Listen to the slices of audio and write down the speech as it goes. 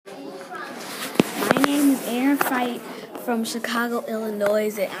Aaron Fite from Chicago,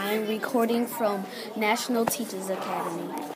 Illinois, and I'm recording from National Teachers Academy.